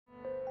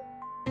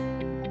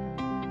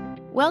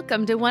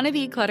Welcome to Wanna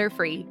Be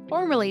Clutter-Free,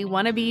 formerly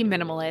Wanna Be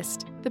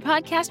Minimalist, the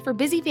podcast for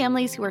busy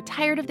families who are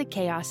tired of the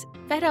chaos,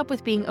 fed up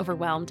with being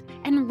overwhelmed,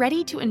 and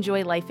ready to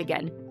enjoy life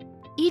again.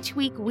 Each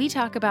week, we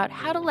talk about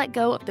how to let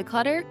go of the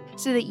clutter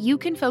so that you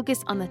can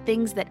focus on the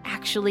things that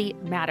actually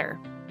matter.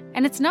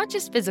 And it's not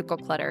just physical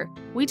clutter.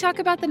 We talk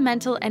about the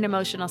mental and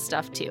emotional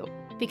stuff too,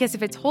 because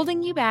if it's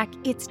holding you back,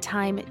 it's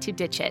time to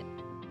ditch it.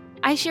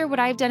 I share what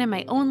I've done in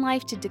my own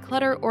life to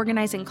declutter,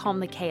 organize, and calm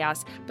the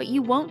chaos, but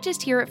you won't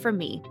just hear it from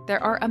me.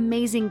 There are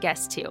amazing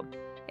guests too.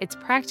 It's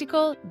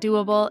practical,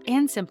 doable,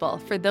 and simple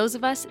for those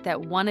of us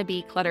that want to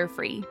be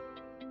clutter-free.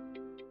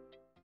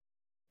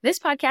 This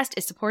podcast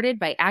is supported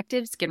by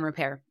Active Skin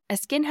Repair, a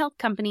skin health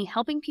company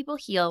helping people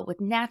heal with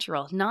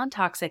natural,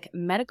 non-toxic,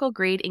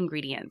 medical-grade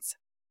ingredients.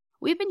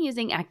 We've been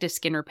using Active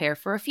Skin Repair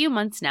for a few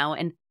months now,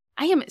 and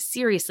I am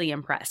seriously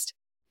impressed.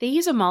 They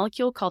use a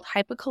molecule called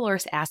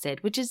hypochlorous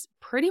acid, which is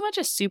pretty much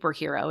a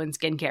superhero in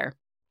skincare.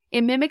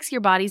 It mimics your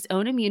body's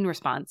own immune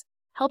response,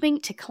 helping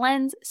to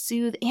cleanse,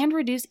 soothe, and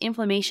reduce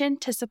inflammation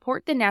to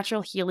support the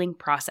natural healing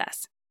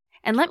process.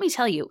 And let me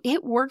tell you,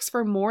 it works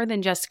for more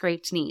than just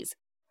scraped knees.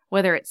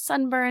 Whether it's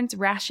sunburns,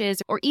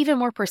 rashes, or even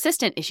more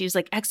persistent issues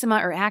like eczema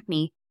or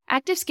acne,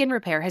 Active Skin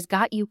Repair has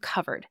got you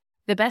covered.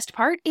 The best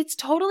part? It's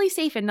totally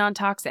safe and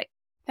non-toxic.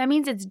 That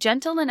means it's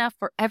gentle enough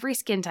for every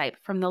skin type,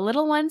 from the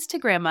little ones to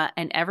grandma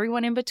and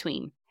everyone in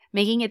between,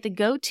 making it the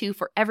go-to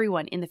for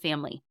everyone in the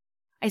family.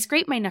 I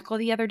scraped my knuckle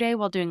the other day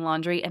while doing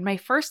laundry, and my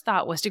first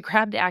thought was to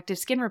grab the Active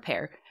Skin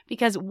Repair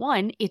because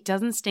 1, it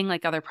doesn't sting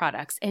like other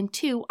products, and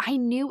 2, I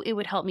knew it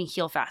would help me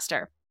heal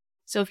faster.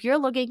 So if you're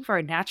looking for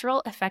a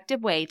natural,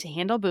 effective way to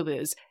handle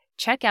boo-boos,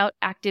 check out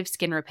Active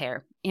Skin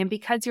Repair. And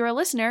because you're a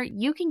listener,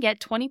 you can get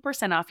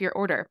 20% off your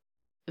order.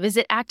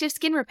 Visit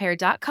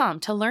ActiveSkinRepair.com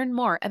to learn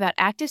more about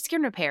Active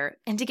Skin Repair,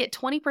 and to get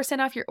 20%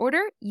 off your order,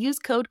 use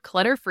code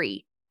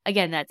CLUTTERFREE.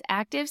 Again, that's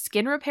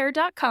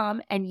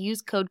ActiveSkinRepair.com and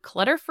use code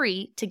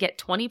CLUTTERFREE to get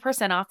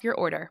 20% off your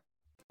order.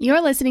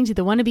 You're listening to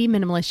the Wanna Be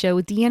Minimalist Show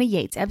with Deanna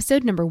Yates,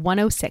 episode number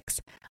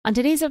 106. On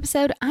today's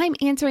episode, I'm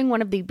answering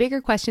one of the bigger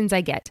questions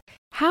I get.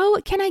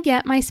 How can I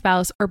get my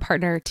spouse or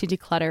partner to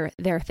declutter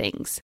their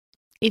things?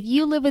 If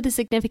you live with a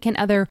significant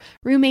other,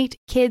 roommate,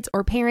 kids,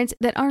 or parents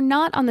that are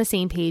not on the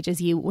same page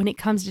as you when it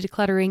comes to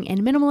decluttering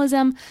and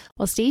minimalism,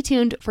 well, stay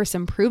tuned for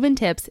some proven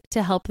tips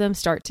to help them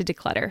start to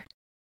declutter.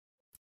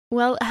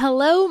 Well,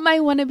 hello, my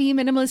wannabe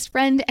minimalist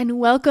friend, and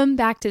welcome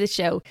back to the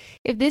show.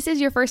 If this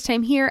is your first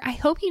time here, I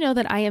hope you know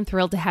that I am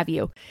thrilled to have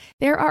you.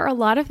 There are a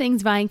lot of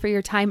things vying for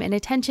your time and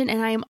attention,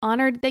 and I am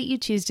honored that you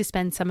choose to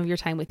spend some of your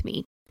time with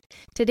me.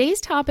 Today's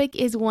topic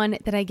is one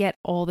that I get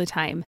all the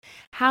time.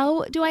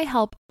 How do I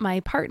help my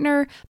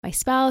partner, my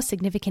spouse,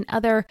 significant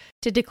other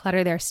to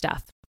declutter their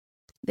stuff?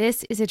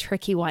 This is a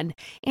tricky one.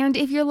 And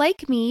if you're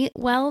like me,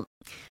 well,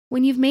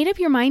 when you've made up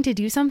your mind to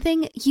do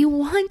something, you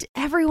want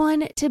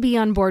everyone to be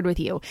on board with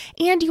you,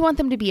 and you want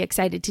them to be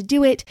excited to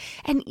do it,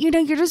 and you're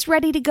just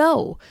ready to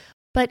go.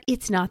 But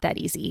it's not that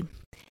easy.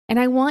 And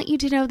I want you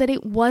to know that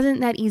it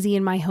wasn't that easy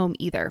in my home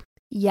either.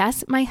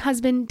 Yes, my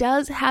husband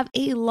does have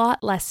a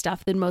lot less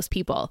stuff than most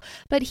people,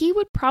 but he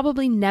would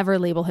probably never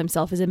label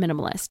himself as a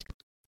minimalist.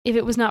 If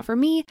it was not for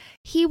me,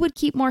 he would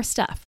keep more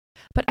stuff.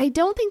 But I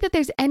don't think that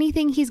there's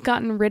anything he's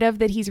gotten rid of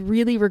that he's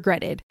really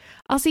regretted.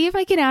 I'll see if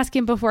I can ask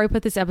him before I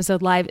put this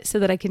episode live so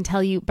that I can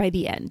tell you by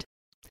the end.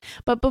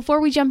 But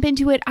before we jump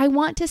into it, I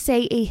want to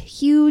say a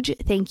huge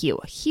thank you.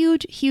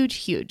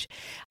 Huge.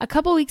 A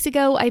couple weeks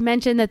ago, I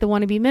mentioned that the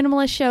Wanna Be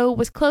Minimalist show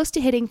was close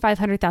to hitting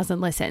 500,000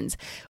 listens,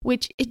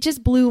 which it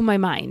just blew my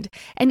mind.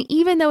 And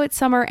even though it's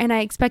summer and I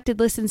expected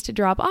listens to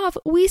drop off,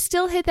 we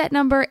still hit that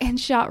number and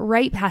shot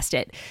right past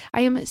it.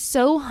 I am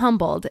so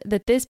humbled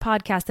that this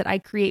podcast that I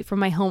create from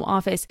my home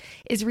office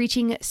is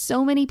reaching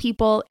so many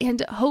people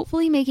and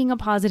hopefully making a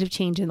positive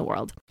change in the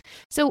world.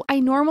 So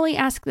I normally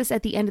ask this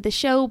at the end of the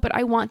show, but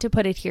I want to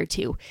put it here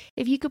too.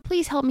 If you could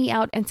please help me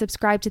out and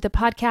subscribe to the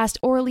podcast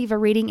or leave a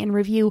rating and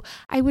review,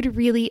 I would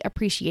really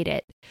appreciate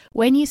it.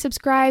 When you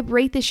subscribe,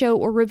 rate the show,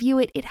 or review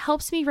it, it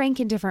helps me rank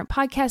in different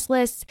podcast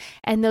lists,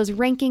 and those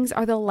rankings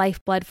are the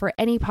lifeblood for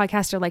any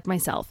podcaster like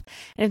myself.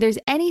 And if there's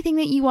anything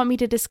that you want me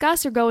to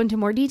discuss or go into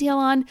more detail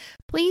on,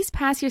 please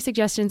pass your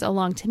suggestions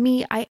along to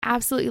me. I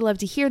absolutely love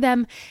to hear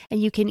them,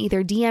 and you can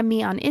either DM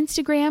me on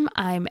Instagram.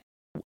 I'm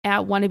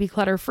at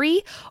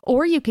wannabeclutterfree,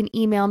 or you can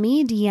email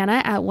me,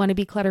 Deanna at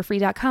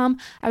wannabeclutterfree.com.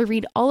 I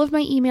read all of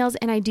my emails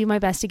and I do my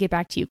best to get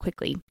back to you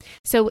quickly.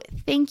 So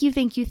thank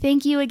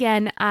you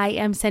again. I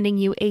am sending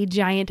you a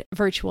giant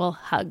virtual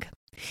hug.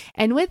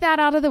 And with that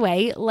out of the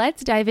way,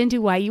 let's dive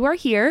into why you are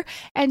here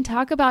and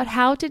talk about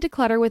how to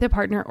declutter with a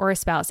partner or a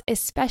spouse,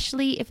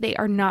 especially if they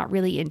are not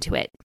really into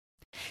it.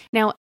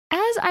 Now,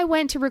 as I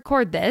went to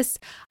record this,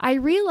 I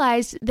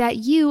realized that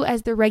you,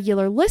 as the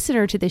regular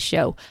listener to this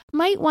show,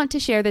 might want to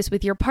share this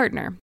with your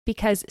partner,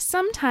 because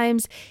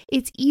sometimes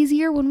it's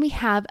easier when we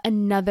have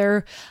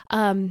another,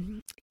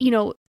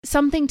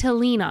 something to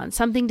lean on,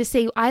 something to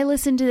say, I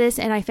listened to this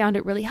and I found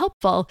it really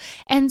helpful.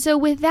 And so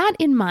with that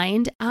in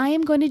mind, I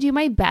am going to do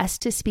my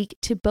best to speak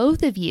to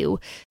both of you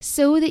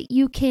so that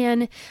you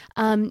can,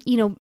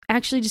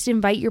 actually just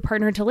invite your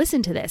partner to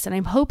listen to this. And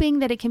I'm hoping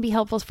that it can be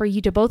helpful for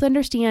you to both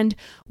understand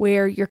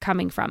where you're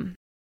coming from.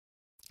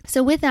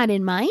 So with that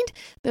in mind,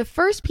 the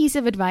first piece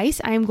of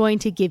advice I'm going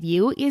to give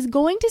you is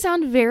going to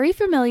sound very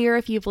familiar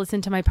if you've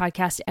listened to my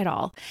podcast at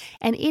all.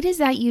 And it is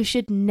that you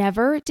should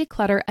never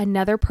declutter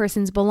another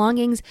person's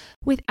belongings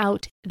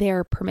without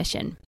their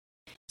permission.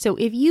 So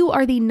if you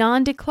are the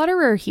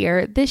non-declutterer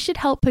here, this should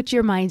help put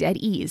your mind at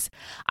ease.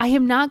 I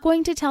am not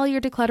going to tell your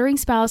decluttering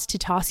spouse to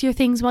toss your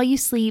things while you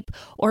sleep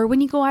or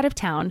when you go out of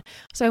town.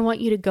 So I want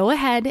you to go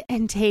ahead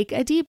and take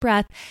a deep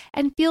breath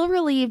and feel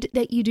relieved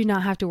that you do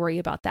not have to worry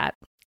about that.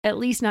 At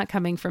least not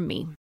coming from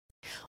me.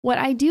 What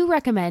I do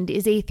recommend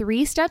is a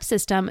 3-step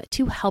system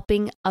to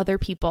helping other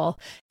people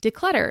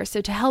declutter.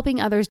 So to helping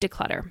others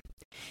declutter.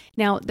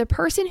 Now, the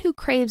person who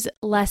craves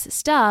less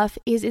stuff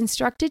is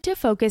instructed to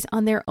focus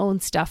on their own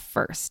stuff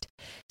first.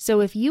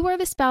 So if you are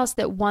the spouse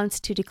that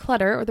wants to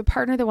declutter or the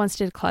partner that wants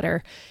to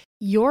declutter,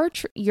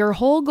 your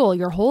whole goal,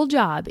 your whole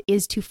job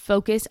is to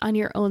focus on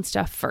your own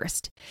stuff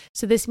first.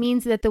 So this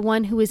means that the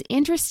one who is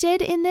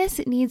interested in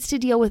this needs to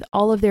deal with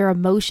all of their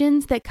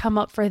emotions that come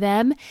up for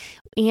them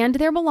and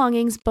their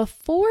belongings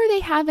before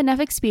they have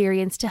enough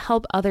experience to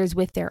help others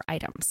with their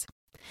items.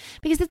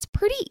 Because it's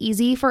pretty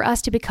easy for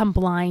us to become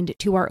blind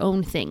to our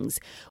own things.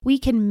 We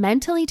can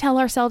mentally tell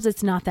ourselves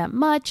it's not that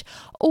much,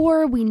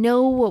 or we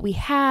know what we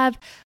have,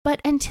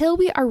 but until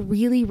we are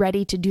really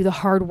ready to do the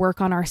hard work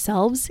on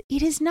ourselves,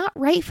 it is not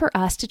right for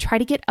us to try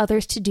to get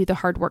others to do the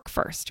hard work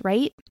first,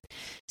 right?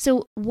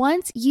 So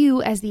once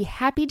you, as the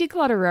happy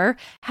declutterer,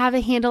 have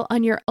a handle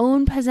on your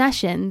own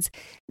possessions,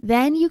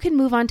 then you can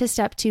move on to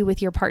step 2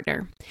 with your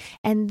partner.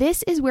 And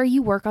this is where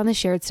you work on the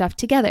shared stuff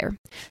together.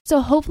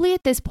 So hopefully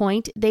at this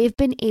point, they've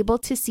been able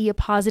to see a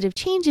positive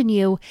change in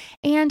you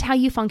and how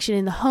you function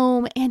in the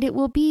home, and it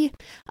will be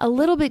a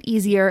little bit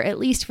easier, at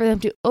least for them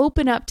to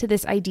open up to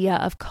this idea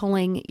of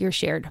culling your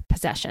shared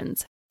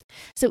possessions.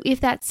 So if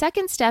that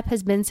second step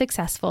has been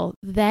successful,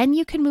 then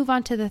you can move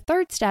on to the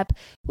third step,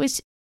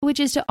 which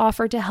is to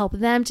offer to help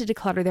them to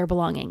declutter their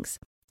belongings.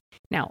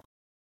 Now,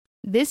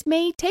 this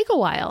may take a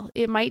while.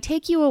 It might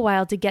take you a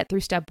while to get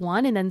through step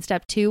 1 and then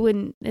step 2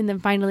 and then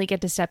finally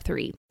get to step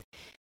 3.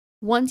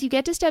 Once you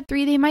get to step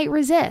 3, they might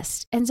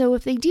resist. And so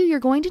if they do, you're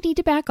going to need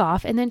to back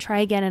off and then try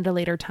again at a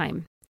later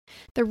time.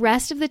 The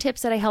rest of the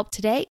tips that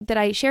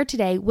I shared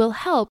today will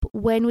help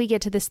when we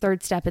get to this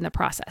third step in the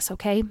process,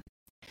 okay?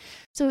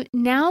 So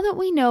now that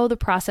we know the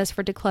process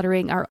for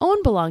decluttering our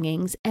own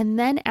belongings and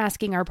then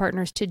asking our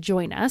partners to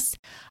join us,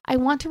 I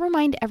want to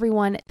remind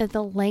everyone that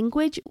the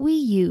language we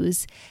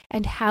use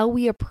and how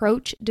we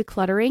approach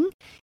decluttering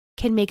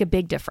can make a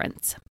big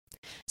difference.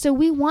 So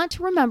we want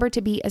to remember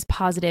to be as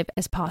positive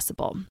as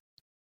possible.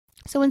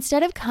 So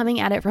instead of coming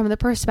at it from the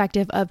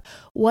perspective of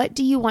what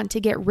do you want to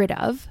get rid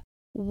of?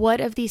 What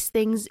of these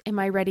things am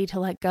I ready to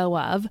let go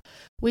of?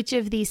 Which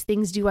of these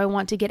things do I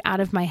want to get out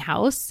of my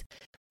house?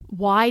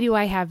 Why do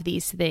I have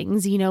these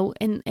things?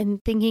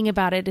 And thinking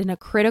about it in a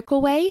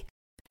critical way,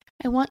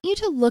 I want you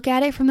to look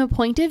at it from the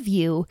point of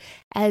view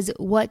as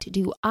what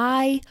do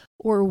I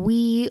or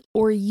we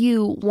or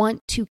you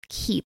want to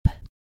keep?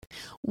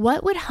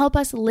 What would help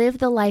us live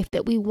the life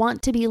that we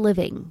want to be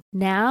living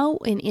now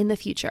and in the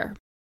future?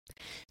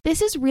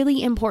 This is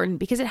really important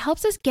because it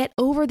helps us get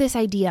over this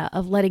idea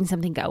of letting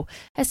something go,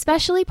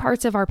 especially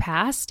parts of our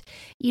past.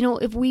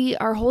 If we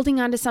are holding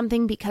on to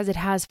something because it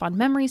has fond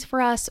memories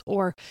for us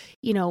or,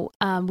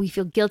 we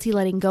feel guilty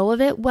letting go of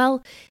it,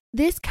 well,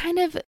 this kind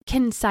of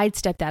can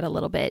sidestep that a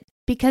little bit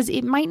because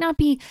it might not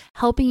be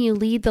helping you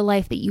lead the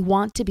life that you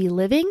want to be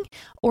living,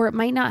 or it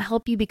might not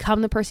help you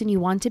become the person you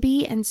want to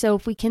be. And so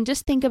if we can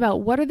just think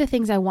about what are the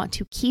things I want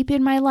to keep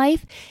in my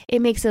life,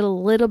 it makes it a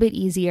little bit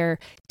easier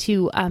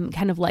to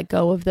kind of let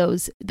go of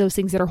those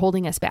things that are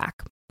holding us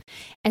back.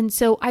 And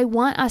so I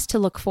want us to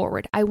look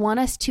forward. I want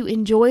us to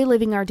enjoy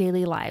living our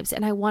daily lives,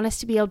 and I want us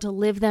to be able to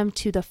live them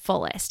to the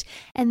fullest.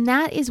 And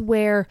that is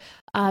where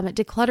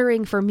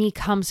decluttering for me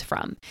comes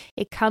from.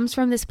 It comes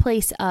from this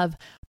place of,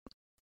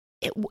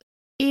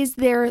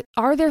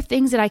 are there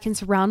things that I can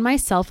surround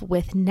myself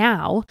with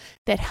now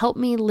that help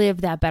me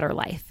live that better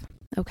life?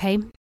 Okay.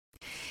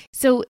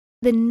 So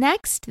the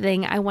next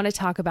thing I want to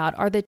talk about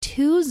are the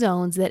 2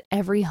 zones that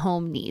every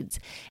home needs.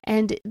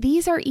 And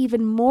these are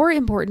even more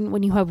important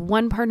when you have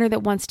one partner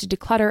that wants to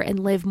declutter and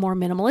live more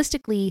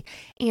minimalistically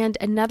and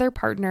another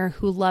partner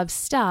who loves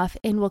stuff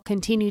and will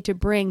continue to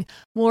bring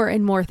more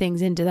and more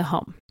things into the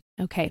home.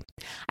 Okay,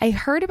 I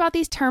heard about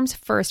these terms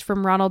first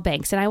from Ronald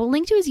Banks, and I will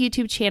link to his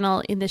YouTube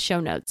channel in the show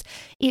notes.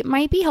 It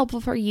might be helpful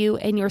for you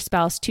and your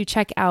spouse to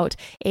check out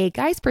a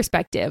guy's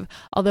perspective,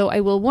 although I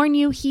will warn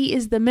you, he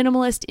is the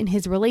minimalist in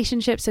his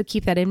relationship, so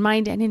keep that in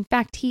mind. And in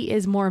fact, he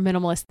is more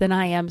minimalist than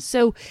I am.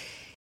 So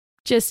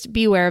just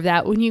be aware of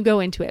that when you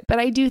go into it. But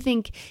I do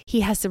think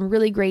he has some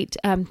really great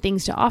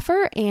things to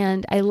offer.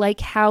 And I like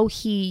how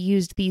he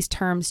used these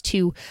terms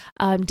to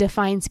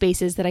define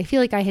spaces that I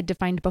feel like I had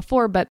defined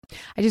before, but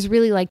I just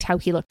really liked how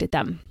he looked at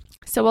them.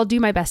 So I'll do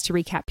my best to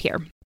recap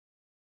here.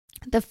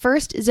 The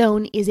first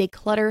zone is a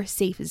clutter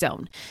safe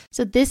zone.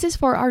 So this is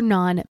for our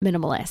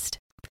non-minimalist.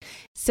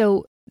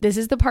 So This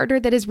is the partner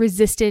that is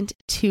resistant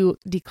to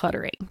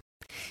decluttering.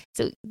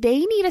 So they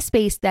need a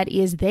space that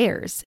is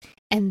theirs.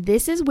 And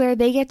this is where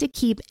they get to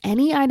keep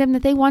any item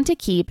that they want to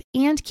keep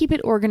and keep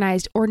it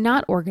organized or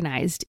not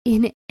organized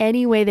in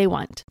any way they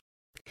want.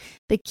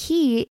 The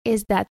key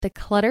is that the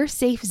clutter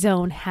safe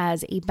zone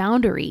has a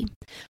boundary.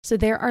 So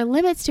there are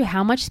limits to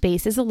how much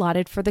space is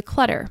allotted for the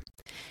clutter.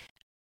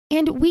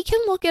 And we can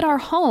look at our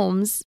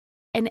homes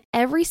and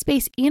every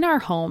space in our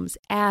homes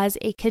as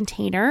a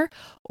container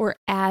or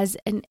as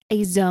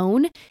a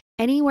zone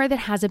anywhere that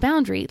has a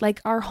boundary.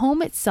 Like our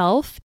home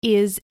itself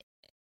is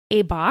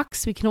a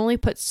box. We can only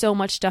put so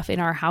much stuff in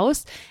our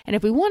house. And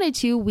if we wanted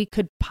to, we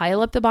could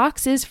pile up the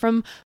boxes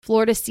from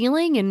floor to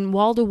ceiling and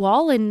wall to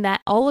wall, and that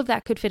all of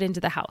that could fit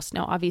into the house.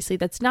 Now, obviously,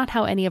 that's not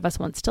how any of us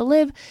wants to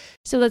live.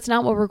 So that's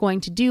not what we're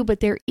going to do, but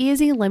there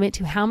is a limit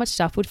to how much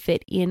stuff would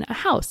fit in a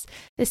house.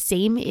 The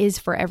same is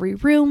for every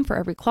room, for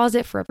every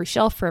closet, for every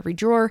shelf, for every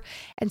drawer.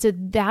 And so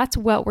that's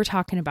what we're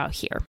talking about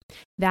here.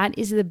 That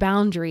is the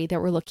boundary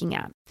that we're looking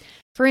at.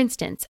 For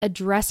instance, a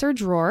dresser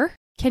drawer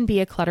can be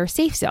a clutter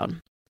safe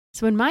zone.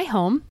 So in my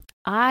home,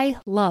 I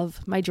love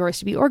my drawers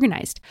to be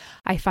organized.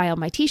 I file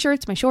my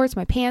t-shirts, my shorts,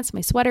 my pants,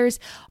 my sweaters.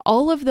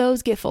 All of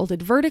those get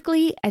folded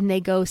vertically and they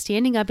go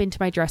standing up into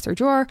my dresser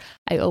drawer.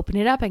 I open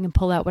it up. I can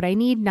pull out what I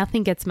need.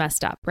 Nothing gets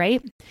messed up,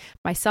 right?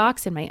 My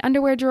socks and my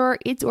underwear drawer,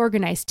 it's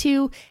organized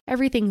too.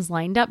 Everything's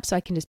lined up so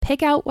I can just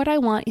pick out what I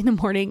want in the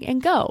morning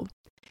and go.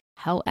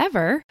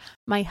 However,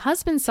 my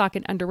husband's sock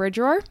and underwear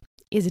drawer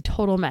is a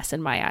total mess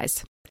in my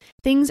eyes.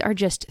 Things are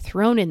just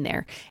thrown in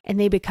there and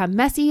they become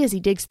messy as he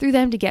digs through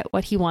them to get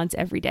what he wants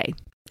every day.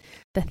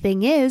 The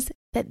thing is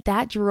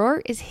that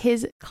drawer is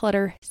his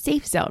clutter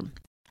safe zone.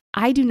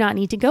 I do not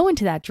need to go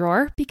into that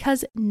drawer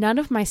because none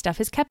of my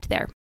stuff is kept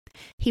there.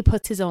 He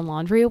puts his own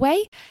laundry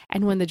away,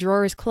 and when the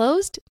drawer is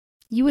closed,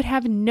 you would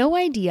have no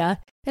idea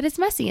that it's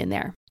messy in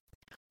there.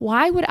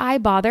 Why would I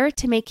bother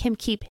to make him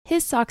keep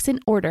his socks in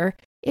order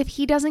if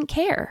he doesn't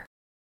care?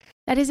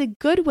 That is a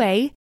good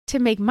way to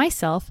make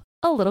myself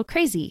a little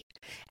crazy.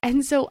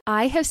 And so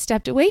I have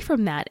stepped away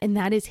from that, and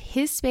that is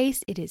his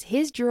space. It is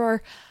his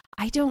drawer.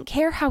 I don't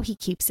care how he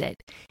keeps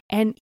it.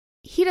 And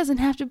he doesn't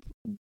have to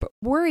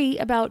worry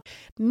about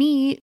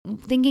me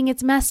thinking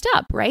it's messed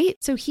up, right?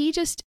 So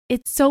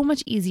it's so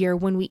much easier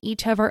when we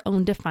each have our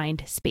own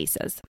defined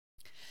spaces.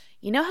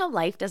 You know how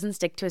life doesn't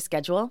stick to a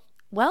schedule?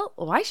 Well,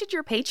 why should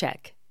your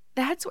paycheck?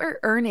 That's where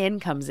EarnIn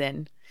comes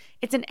in.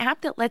 It's an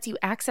app that lets you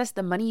access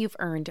the money you've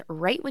earned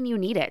right when you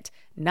need it,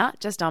 not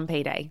just on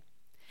payday.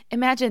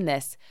 Imagine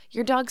this.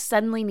 Your dog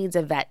suddenly needs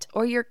a vet,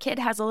 or your kid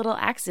has a little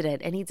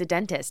accident and needs a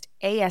dentist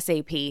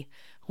ASAP.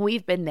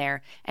 We've been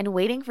there, and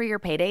waiting for your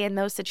payday in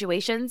those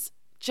situations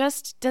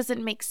just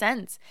doesn't make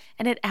sense,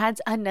 and it adds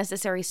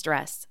unnecessary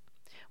stress.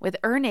 With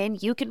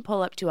EarnIn, you can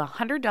pull up to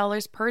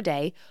 $100 per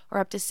day or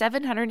up to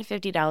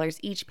 $750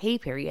 each pay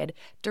period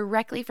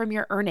directly from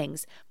your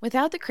earnings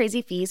without the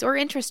crazy fees or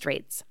interest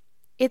rates.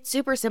 It's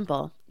super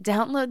simple.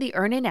 Download the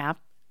EarnIn app,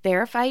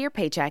 verify your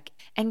paycheck,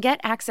 and get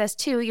access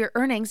to your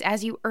earnings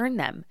as you earn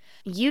them.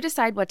 You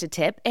decide what to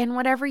tip, and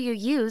whatever you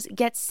use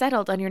gets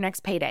settled on your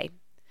next payday.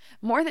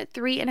 More than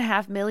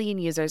 3.5 million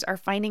users are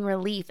finding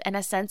relief and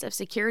a sense of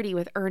security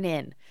with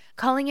EarnIn,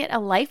 calling it a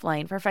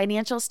lifeline for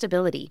financial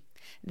stability.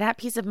 That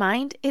peace of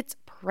mind, it's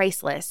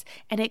priceless,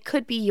 and it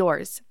could be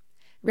yours.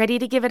 Ready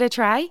to give it a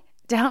try?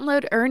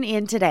 Download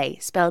EarnIn today,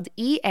 spelled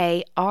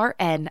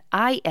EARNIN,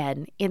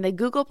 in the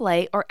Google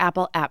Play or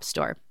Apple App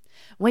Store.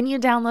 When you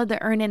download the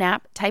EarnIn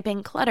app, type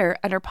in Clutter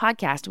under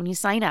podcast when you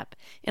sign up.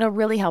 It'll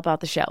really help out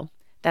the show.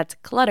 That's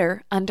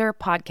Clutter under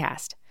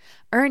podcast.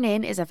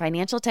 EarnIn is a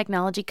financial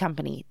technology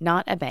company,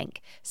 not a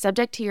bank.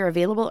 Subject to your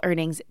available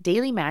earnings,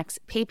 daily max,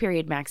 pay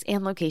period max,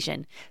 and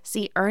location.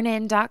 See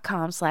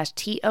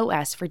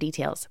earnin.com/TOS for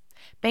details.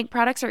 Bank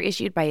products are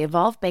issued by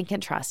Evolve Bank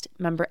and Trust,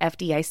 member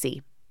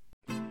FDIC.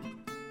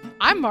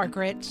 I'm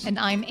Margaret. And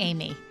I'm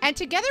Amy. And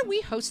together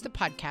we host the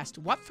podcast,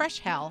 What Fresh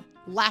Hell?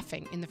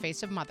 Laughing in the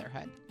Face of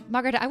Motherhood.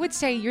 Margaret, I would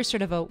say you're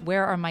sort of a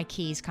where are my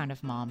keys kind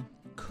of mom.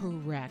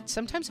 Correct.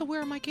 Sometimes a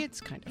where are my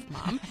kids kind of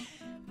mom.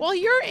 Well,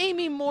 you're,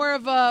 Amy, more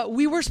of a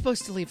we were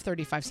supposed to leave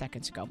 35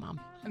 seconds ago, mom.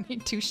 I mean,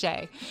 touche.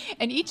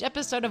 In each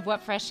episode of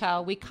What Fresh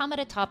Hell, we come at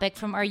a topic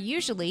from our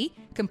usually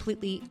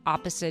completely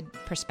opposite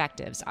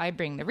perspectives. I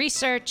bring the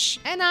research.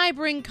 And I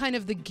bring kind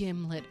of the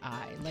gimlet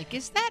eye. Like,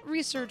 is that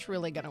research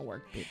really going to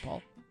work,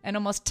 people? And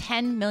almost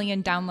 10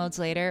 million downloads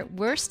later,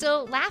 we're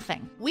still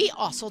laughing. We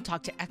also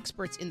talk to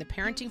experts in the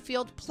parenting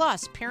field,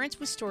 plus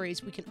parents with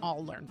stories we can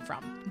all learn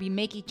from. We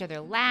make each other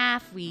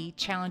laugh, we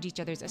challenge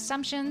each other's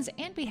assumptions,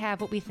 and we have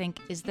what we think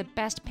is the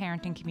best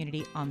parenting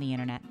community on the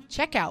internet.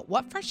 Check out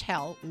What Fresh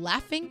Hell,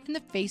 Laughing in the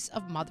Face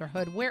of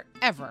Motherhood,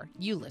 wherever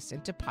you listen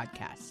to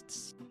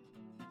podcasts.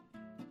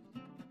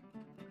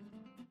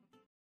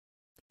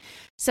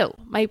 So,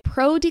 my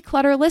pro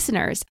declutter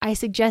listeners, I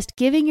suggest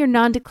giving your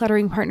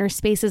non-decluttering partner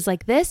spaces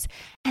like this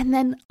and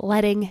then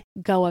letting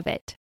go of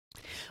it.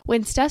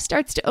 When stuff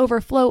starts to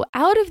overflow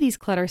out of these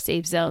clutter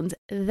safe zones,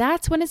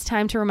 that's when it's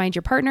time to remind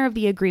your partner of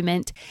the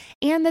agreement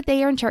and that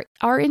they are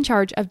in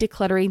charge of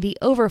decluttering the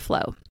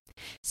overflow.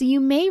 So you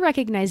may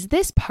recognize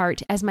this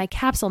part as my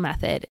capsule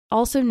method,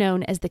 also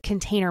known as the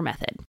container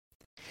method.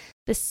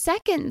 The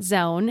second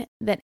zone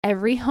that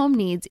every home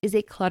needs is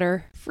a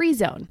clutter-free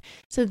zone.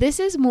 So this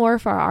is more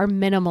for our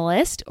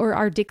minimalist or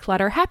our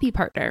declutter happy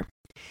partner.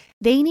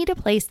 They need a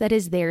place that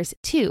is theirs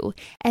too,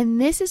 and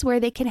this is where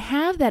they can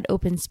have that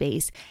open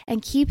space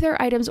and keep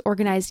their items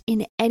organized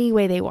in any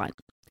way they want.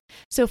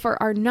 So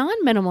for our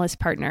non-minimalist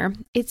partner,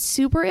 it's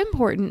super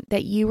important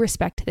that you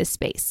respect this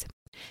space.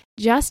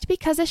 Just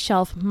because a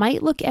shelf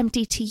might look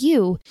empty to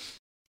you,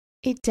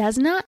 it does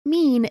not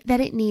mean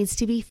that it needs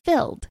to be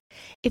filled.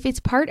 If it's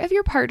part of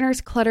your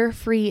partner's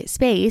clutter-free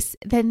space,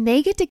 then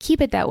they get to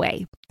keep it that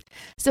way.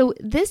 So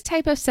this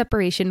type of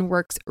separation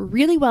works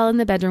really well in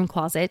the bedroom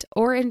closet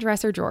or in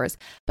dresser drawers,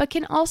 but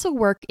can also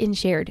work in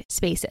shared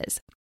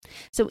spaces.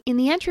 So in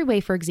the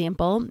entryway, for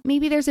example,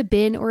 maybe there's a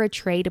bin or a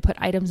tray to put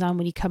items on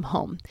when you come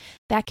home.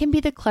 That can be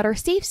the clutter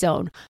safe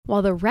zone,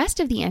 while the rest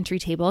of the entry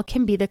table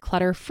can be the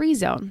clutter free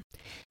zone.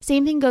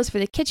 Same thing goes for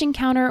the kitchen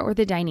counter or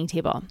the dining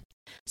table.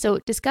 So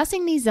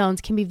discussing these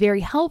zones can be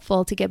very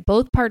helpful to get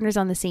both partners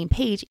on the same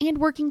page and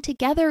working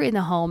together in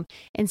the home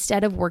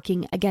instead of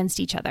working against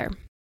each other.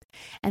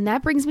 And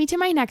that brings me to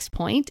my next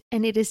point,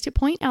 and it is to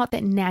point out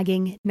that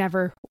nagging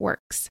never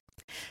works.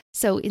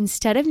 So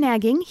instead of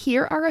nagging,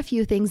 here are a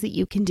few things that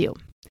you can do.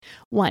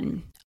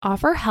 1,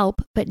 offer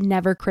help, but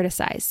never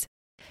criticize.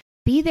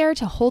 Be there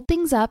to hold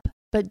things up,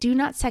 but do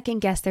not second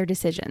guess their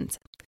decisions.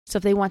 So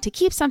if they want to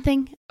keep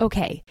something,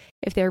 okay.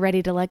 If they're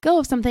ready to let go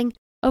of something,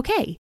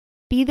 okay.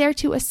 Be there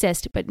to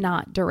assist, but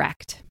not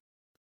direct.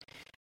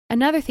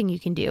 Another thing you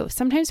can do,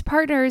 sometimes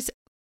partners,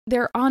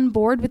 they're on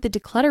board with the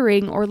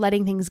decluttering or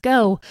letting things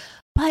go,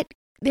 but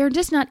they're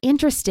just not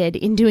interested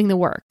in doing the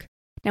work.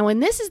 Now,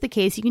 when this is the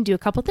case, you can do a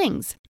couple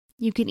things.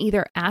 You can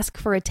either ask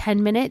for a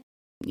 10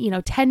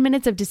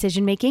 minutes of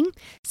decision making,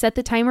 set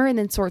the timer and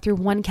then sort through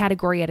one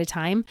category at a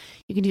time.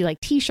 You can do like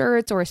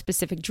t-shirts or a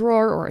specific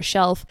drawer or a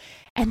shelf,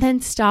 and then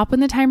stop when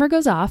the timer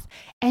goes off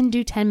and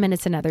do 10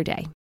 minutes another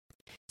day.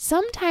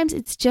 Sometimes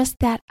it's just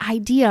that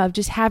idea of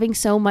just having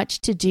so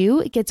much to do,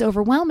 it gets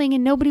overwhelming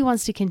and nobody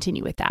wants to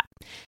continue with that.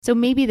 So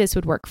maybe this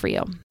would work for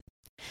you.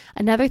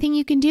 Another thing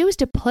you can do is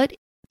to put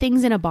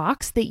things in a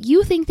box that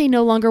you think they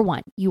no longer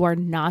want. You are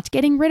not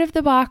getting rid of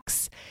the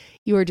box.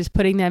 You are just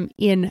putting them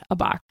in a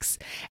box.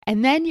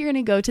 And then you're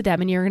going to go to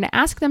them and you're going to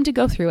ask them to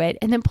go through it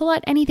and then pull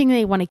out anything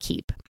they want to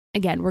keep.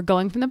 Again, we're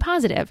going from the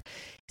positive.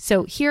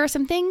 So here are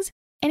some things.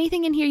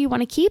 Anything in here you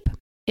want to keep?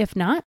 If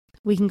not,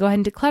 we can go ahead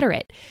and declutter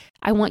it.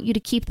 I want you to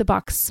keep the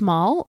box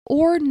small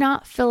or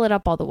not fill it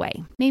up all the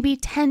way. Maybe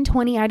 10,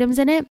 20 items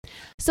in it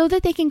so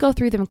that they can go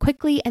through them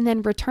quickly and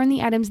then return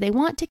the items they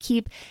want to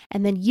keep.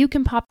 And then you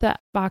can pop that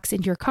box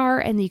into your car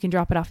and you can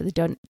drop it off at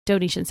the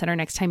donation center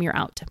next time you're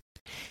out.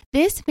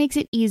 This makes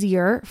it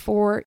easier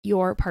for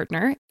your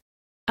partner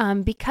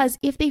because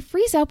if they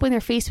freeze up when they're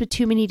faced with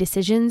too many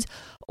decisions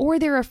or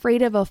they're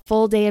afraid of a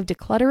full day of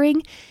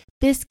decluttering,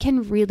 this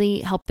can really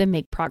help them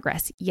make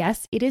progress.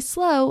 Yes, it is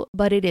slow,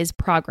 but it is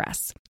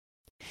progress.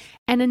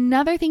 And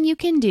another thing you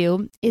can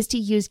do is to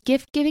use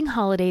gift-giving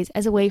holidays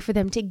as a way for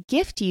them to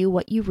gift you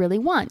what you really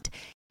want.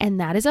 And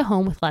that is a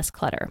home with less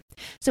clutter.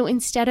 So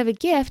instead of a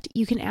gift,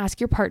 you can ask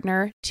your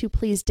partner to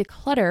please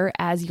declutter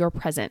as your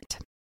present.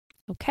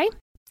 Okay?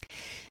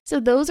 So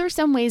those are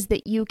some ways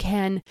that you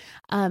can,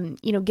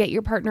 get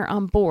your partner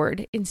on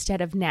board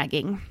instead of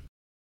nagging.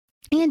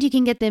 And you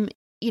can get them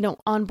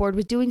on board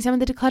with doing some of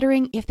the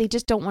decluttering if they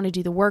just don't want to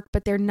do the work,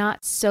 but they're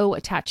not so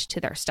attached to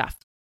their stuff.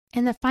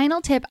 And the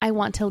final tip I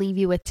want to leave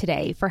you with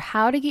today for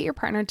how to get your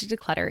partner to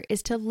declutter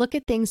is to look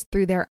at things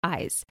through their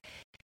eyes.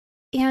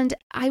 And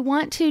I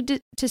want to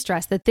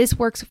stress that this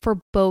works for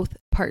both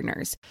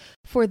partners.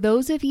 For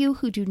those of you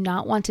who do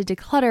not want to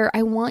declutter,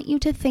 I want you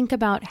to think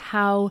about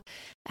how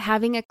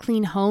having a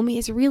clean home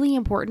is really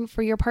important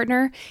for your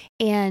partner.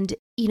 And,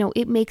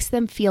 it makes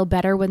them feel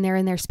better when they're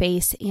in their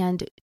space.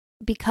 And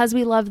because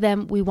we love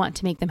them, we want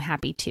to make them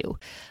happy too.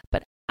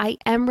 But I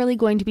am really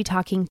going to be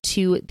talking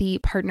to the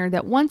partner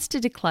that wants to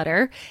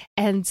declutter.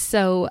 And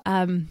so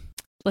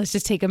let's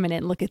just take a minute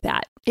and look at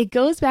that. It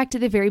goes back to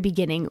the very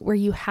beginning where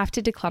you have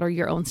to declutter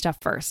your own stuff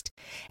first.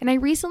 And I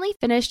recently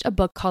finished a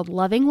book called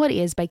Loving What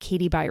Is by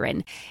Katie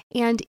Byron.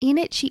 And in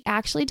it, she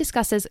actually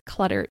discusses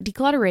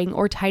decluttering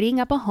or tidying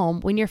up a home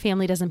when your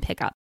family doesn't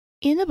pick up.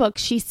 In the book,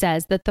 she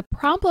says that the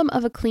problem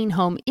of a clean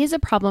home is a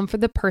problem for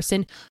the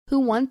person who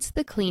wants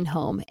the clean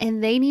home,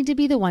 and they need to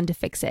be the one to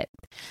fix it.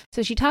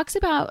 So she talks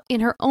about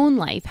in her own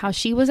life how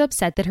she was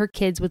upset that her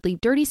kids would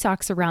leave dirty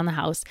socks around the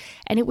house,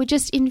 and it would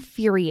just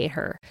infuriate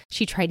her.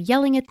 She tried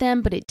yelling at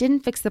them, but it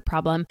didn't fix the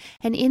problem,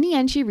 and in the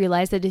end, she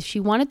realized that if she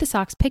wanted the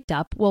socks picked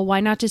up, well, why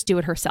not just do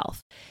it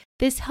herself?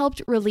 This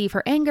helped relieve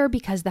her anger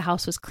because the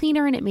house was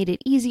cleaner and it made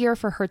it easier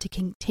for her to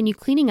continue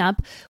cleaning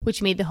up,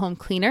 which made the home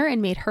cleaner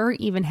and made her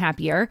even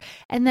happier.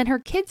 And then her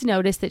kids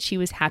noticed that she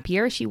was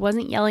happier. She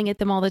wasn't yelling at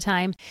them all the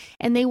time,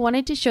 and they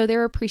wanted to show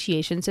their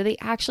appreciation, so they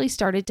actually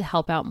started to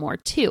help out more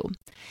too.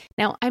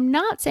 Now, I'm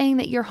not saying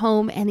that your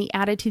home and the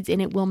attitudes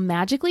in it will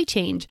magically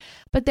change,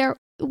 but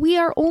we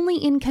are only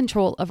in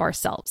control of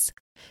ourselves.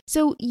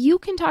 So you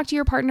can talk to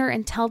your partner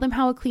and tell them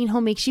how a clean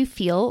home makes you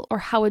feel or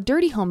how a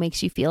dirty home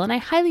makes you feel. And I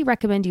highly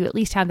recommend you at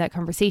least have that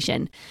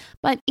conversation.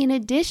 But in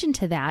addition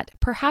to that,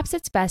 perhaps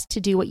it's best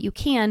to do what you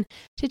can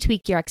to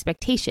tweak your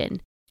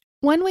expectation.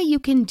 One way you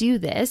can do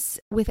this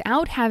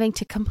without having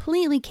to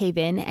completely cave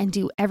in and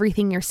do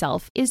everything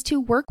yourself is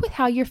to work with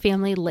how your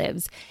family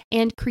lives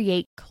and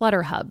create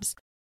clutter hubs.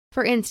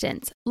 For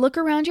instance, look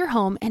around your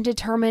home and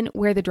determine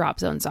where the drop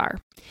zones are.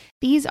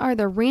 These are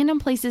the random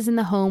places in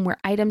the home where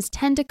items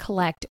tend to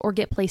collect or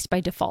get placed by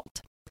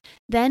default.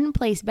 Then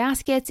place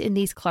baskets in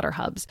these clutter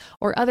hubs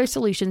or other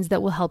solutions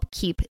that will help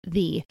keep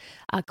the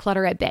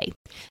clutter at bay.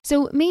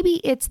 So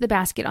maybe it's the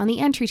basket on the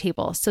entry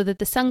table so that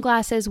the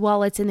sunglasses,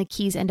 wallets, and the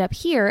keys end up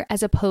here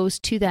as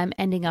opposed to them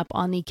ending up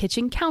on the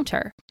kitchen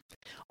counter.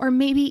 Or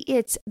maybe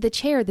it's the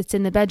chair that's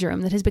in the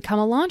bedroom that has become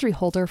a laundry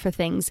holder for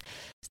things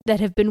that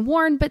have been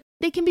worn, but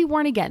they can be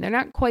worn again. They're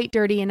not quite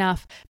dirty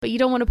enough, but you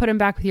don't want to put them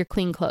back with your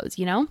clean clothes,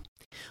 you know?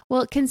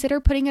 Well, consider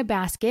putting a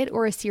basket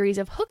or a series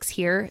of hooks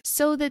here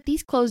so that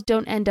these clothes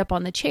don't end up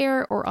on the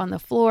chair or on the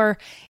floor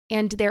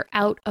and they're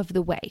out of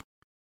the way.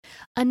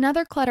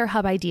 Another clutter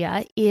hub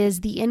idea is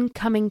the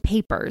incoming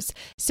papers.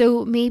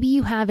 So maybe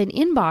you have an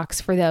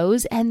inbox for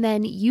those and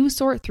then you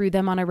sort through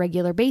them on a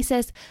regular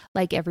basis,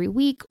 like every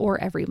week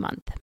or every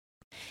month.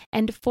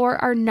 And for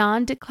our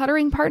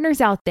non-decluttering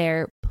partners out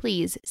there,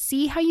 please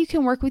see how you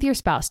can work with your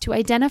spouse to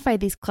identify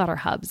these clutter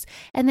hubs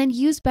and then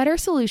use better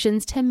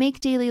solutions to make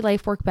daily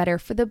life work better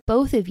for the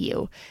both of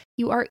you.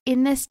 You are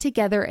in this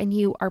together and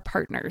you are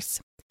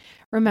partners.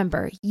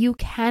 Remember, you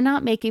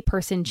cannot make a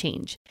person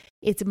change.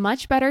 It's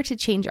much better to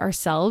change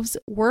ourselves,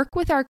 work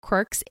with our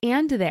quirks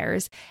and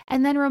theirs,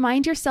 and then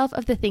remind yourself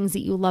of the things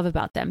that you love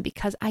about them,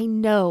 because I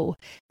know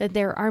that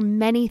there are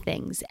many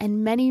things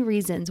and many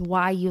reasons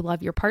why you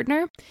love your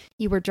partner.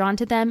 You were drawn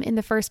to them in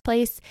the first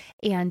place.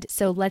 And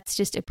so let's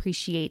just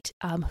appreciate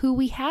who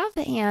we have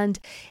and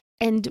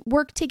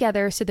work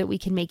together so that we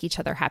can make each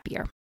other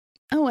happier.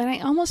 Oh, and I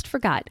almost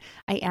forgot.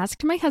 I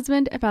asked my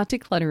husband about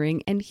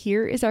decluttering, and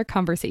here is our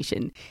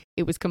conversation.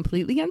 It was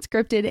completely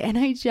unscripted, and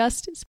I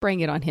just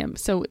sprang it on him.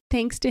 So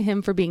thanks to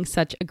him for being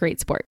such a great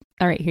sport.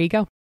 All right, here you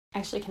go.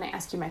 Actually, can I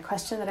ask you my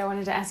question that I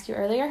wanted to ask you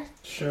earlier?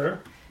 Sure.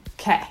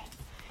 Okay.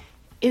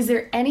 Is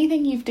there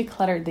anything you've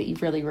decluttered that you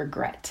really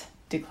regret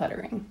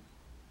decluttering?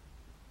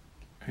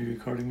 Are you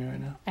recording me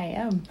right now? I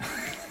am.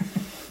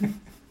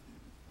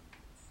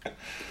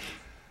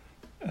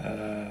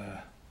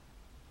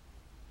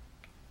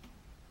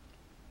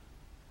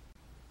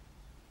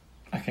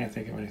 I can't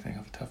think of anything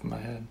off the top of my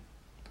head.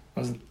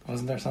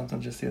 Wasn't there something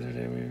just the other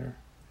day we were...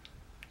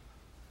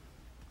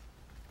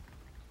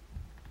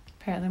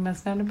 Apparently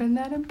must not have been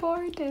that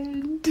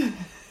important. Let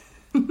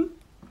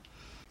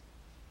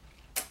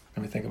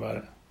me think about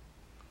it.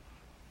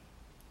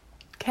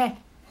 Okay.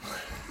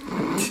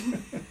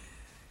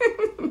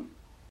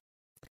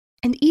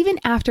 And even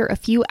after a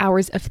few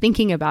hours of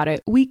thinking about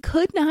it, we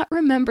could not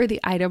remember the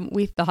item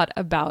we thought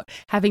about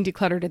having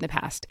decluttered in the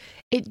past.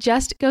 It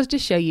just goes to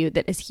show you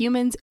that as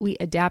humans, we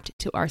adapt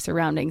to our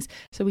surroundings,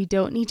 so we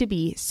don't need to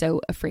be so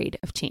afraid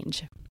of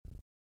change.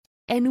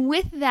 And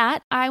with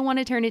that, I want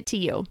to turn it to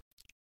you.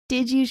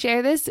 Did you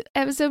share this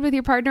episode with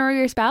your partner or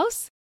your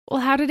spouse? Well,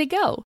 how did it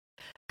go?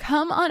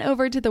 Come on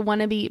over to the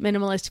Wannabe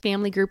Minimalist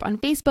family group on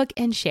Facebook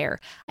and share.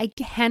 I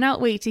cannot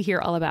wait to hear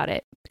all about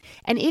it.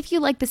 And if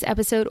you liked this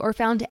episode or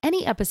found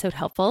any episode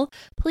helpful,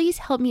 please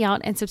help me out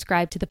and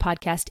subscribe to the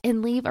podcast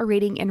and leave a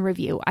rating and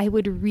review. I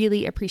would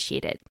really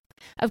appreciate it.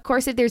 Of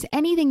course, if there's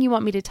anything you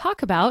want me to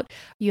talk about,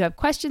 you have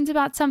questions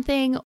about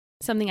something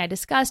I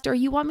discussed, or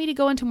you want me to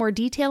go into more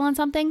detail on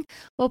something,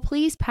 well,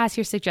 please pass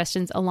your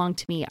suggestions along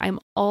to me.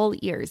 I'm all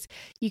ears.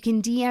 You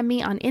can DM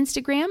me on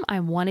Instagram.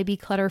 I'm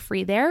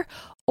wannabeclutterfree there.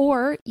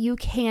 Or you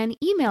can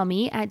email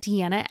me at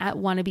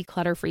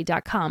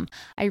deanna@wannabeclutterfree.com.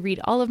 I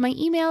read all of my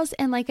emails,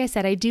 and like I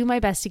said, I do my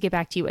best to get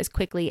back to you as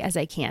quickly as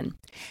I can.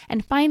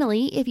 And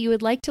finally, if you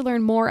would like to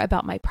learn more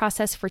about my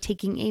process for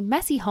taking a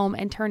messy home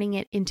and turning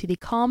it into the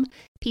calm,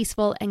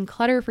 peaceful, and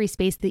clutter-free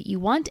space that you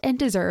want and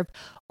deserve,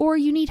 or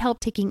you need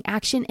help taking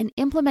action and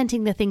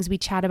implementing the things we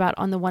chat about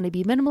on the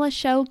Wannabe Minimalist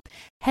Show,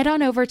 head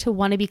on over to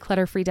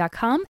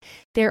wannabeclutterfree.com.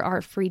 There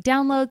are free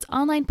downloads,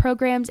 online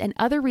programs, and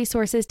other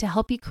resources to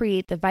help you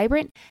create the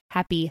vibrant,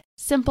 happy,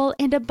 simple,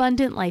 and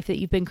abundant life that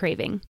you've been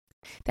craving.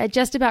 That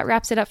just about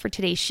wraps it up for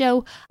today's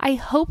show. I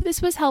hope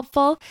this was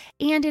helpful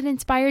and it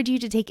inspired you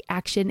to take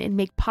action and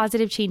make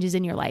positive changes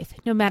in your life,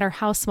 no matter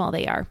how small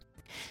they are.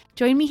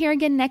 Join me here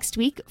again next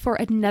week for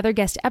another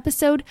guest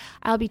episode.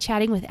 I'll be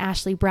chatting with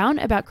Ashley Brown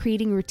about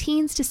creating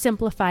routines to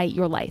simplify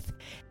your life.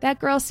 That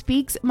girl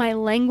speaks my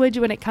language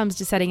when it comes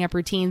to setting up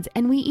routines,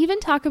 and we even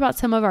talk about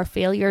some of our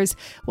failures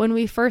when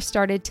we first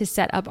started to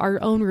set up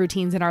our own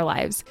routines in our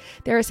lives.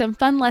 There are some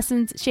fun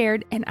lessons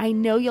shared, and I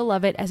know you'll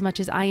love it as much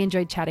as I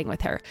enjoyed chatting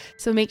with her,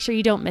 so make sure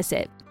you don't miss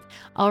it.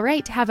 All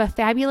right, have a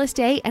fabulous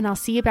day, and I'll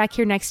see you back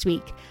here next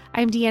week.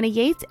 I'm Deanna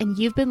Yates, and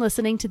you've been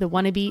listening to the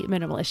Wannabe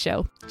Minimalist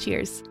Show.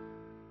 Cheers.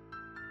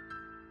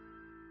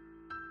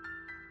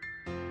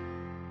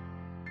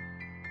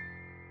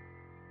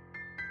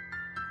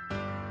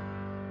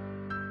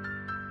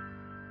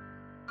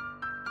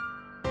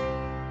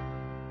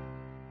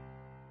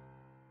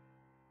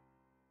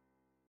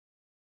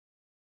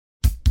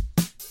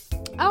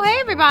 Oh,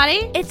 hey,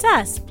 everybody. It's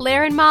us,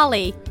 Blair and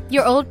Molly,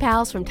 your old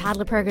pals from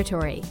Toddler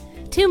Purgatory.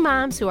 Two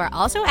moms who are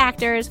also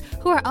actors,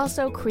 who are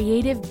also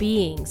creative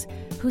beings,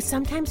 who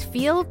sometimes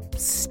feel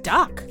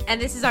stuck. And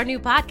this is our new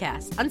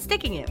podcast,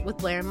 Unsticking It with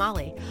Blair and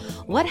Molly.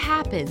 What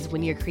happens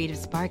when your creative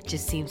spark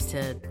just seems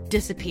to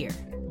disappear?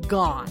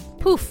 Gone.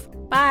 Poof.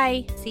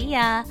 Bye. See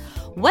ya.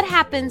 What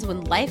happens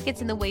when life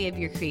gets in the way of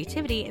your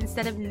creativity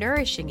instead of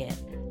nourishing it?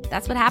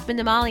 That's what happened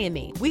to Molly and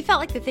me. We felt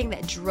like the thing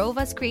that drove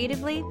us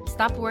creatively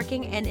stopped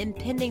working and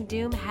impending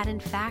doom had in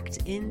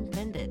fact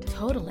impended.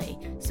 Totally.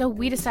 So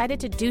we decided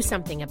to do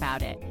something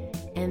about it.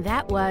 And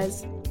that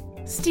was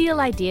steal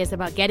ideas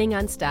about getting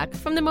unstuck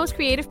from the most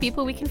creative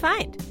people we can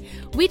find.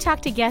 We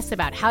talked to guests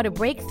about how to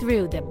break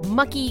through the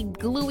mucky,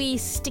 gluey,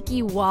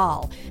 sticky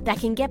wall that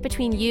can get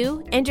between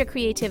you and your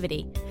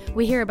creativity.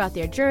 We hear about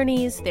their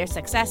journeys, their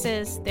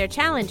successes, their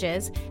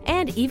challenges,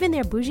 and even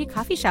their bougie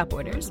coffee shop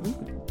orders.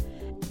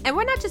 And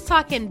we're not just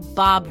talking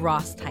Bob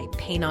Ross type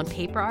paint on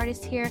paper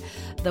artists here,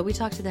 though we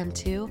talk to them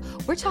too.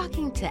 We're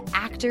talking to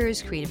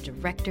actors, creative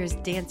directors,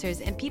 dancers,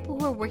 and people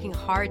who are working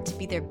hard to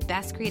be their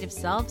best creative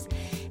selves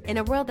in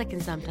a world that can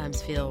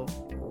sometimes feel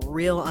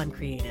real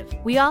uncreative.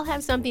 We all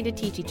have something to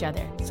teach each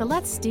other, so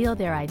let's steal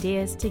their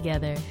ideas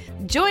together.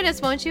 Join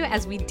us, won't you,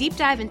 as we deep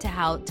dive into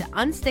how to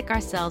unstick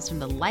ourselves from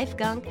the life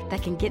gunk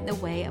that can get in the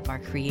way of our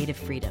creative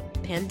freedom.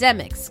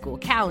 Pandemics, school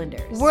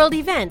calendars, world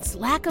events,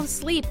 lack of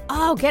sleep.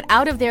 Oh, get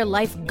out of their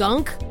life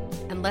gunk.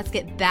 And let's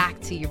get back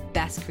to your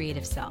best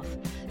creative self.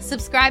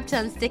 Subscribe to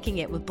Unsticking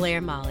It with Blair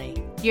and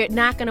Molly. You're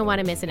not going to want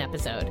to miss an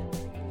episode.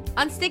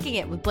 Unsticking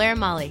It with Blair and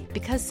Molly,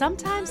 because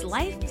sometimes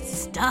life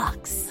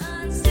sucks.